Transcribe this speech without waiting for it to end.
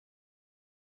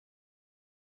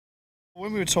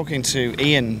When we were talking to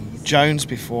Ian Jones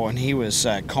before, and he was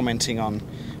commenting on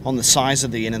the size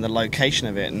of the inn and the location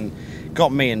of it, and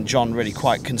got me and John really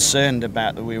quite concerned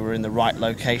about that we were in the right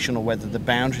location or whether the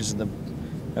boundaries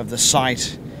of the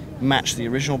site match the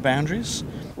original boundaries.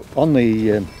 On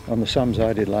the sums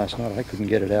I did last night, I couldn't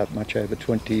get it out much over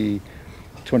 20,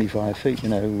 25 feet,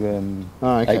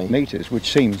 okay. 8 metres,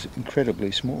 which seems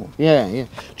incredibly small. Yeah.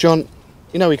 John,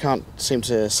 you know we can't seem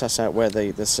to suss out where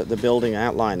the building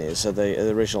outline is of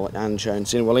the original Anne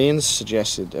Jones Inn. Well, Ian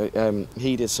suggested,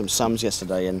 he did some sums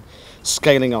yesterday, and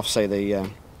scaling off, say,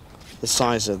 the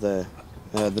size of the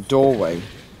doorway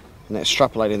and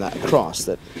extrapolating that across,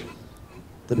 that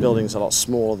the building's a lot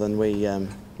smaller than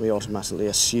we automatically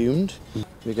assumed.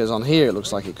 Because on here it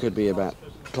looks like it could be about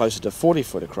closer to 40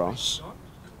 foot across,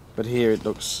 but here it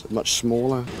looks much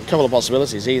smaller. A couple of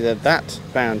possibilities: either that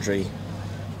boundary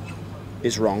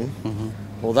is wrong,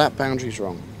 or that boundary is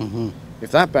wrong.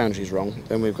 If that boundary is wrong,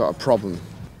 then we've got a problem.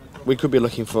 We could be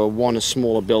looking for a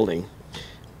smaller building,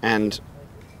 and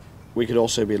we could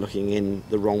also be looking in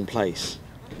the wrong place.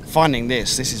 Finding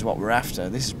this is what we're after.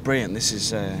 This is brilliant.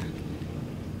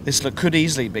 This could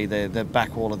easily be the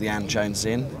back wall of the Anne Jones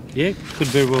Inn. Yeah, could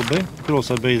very well be. Could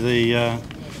also be the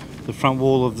front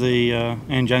wall of the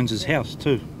Anne Jones's house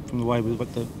too, from the way we've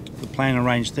got the plan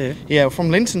arranged there. Yeah,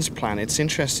 from Linton's plan, it's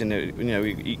interesting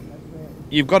that,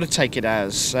 you've got to take it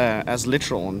as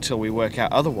literal until we work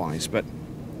out otherwise. But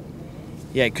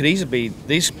yeah, it could easily be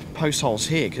these post holes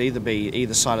here. Could either be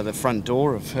either side of the front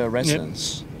door of her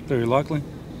residence. Yep, very likely.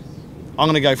 I'm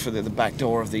going to go for the back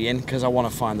door of the inn, because I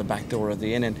want to find the back door of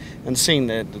the inn, and seeing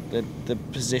the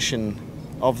position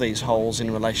of these holes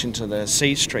in relation to the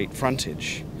C Street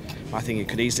frontage, I think it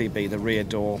could easily be the rear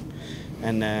door,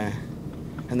 and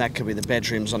that could be the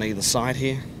bedrooms on either side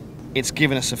here. It's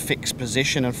given us a fixed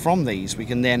position, and from these we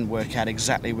can then work out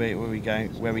exactly where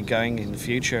we're going in the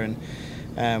future,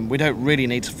 and we don't really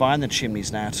need to find the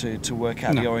chimneys now to work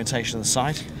out the orientation of the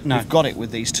site. No. We've got it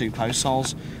with these two post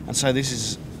holes, and so this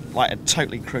is like a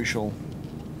totally crucial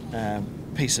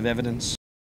piece of evidence.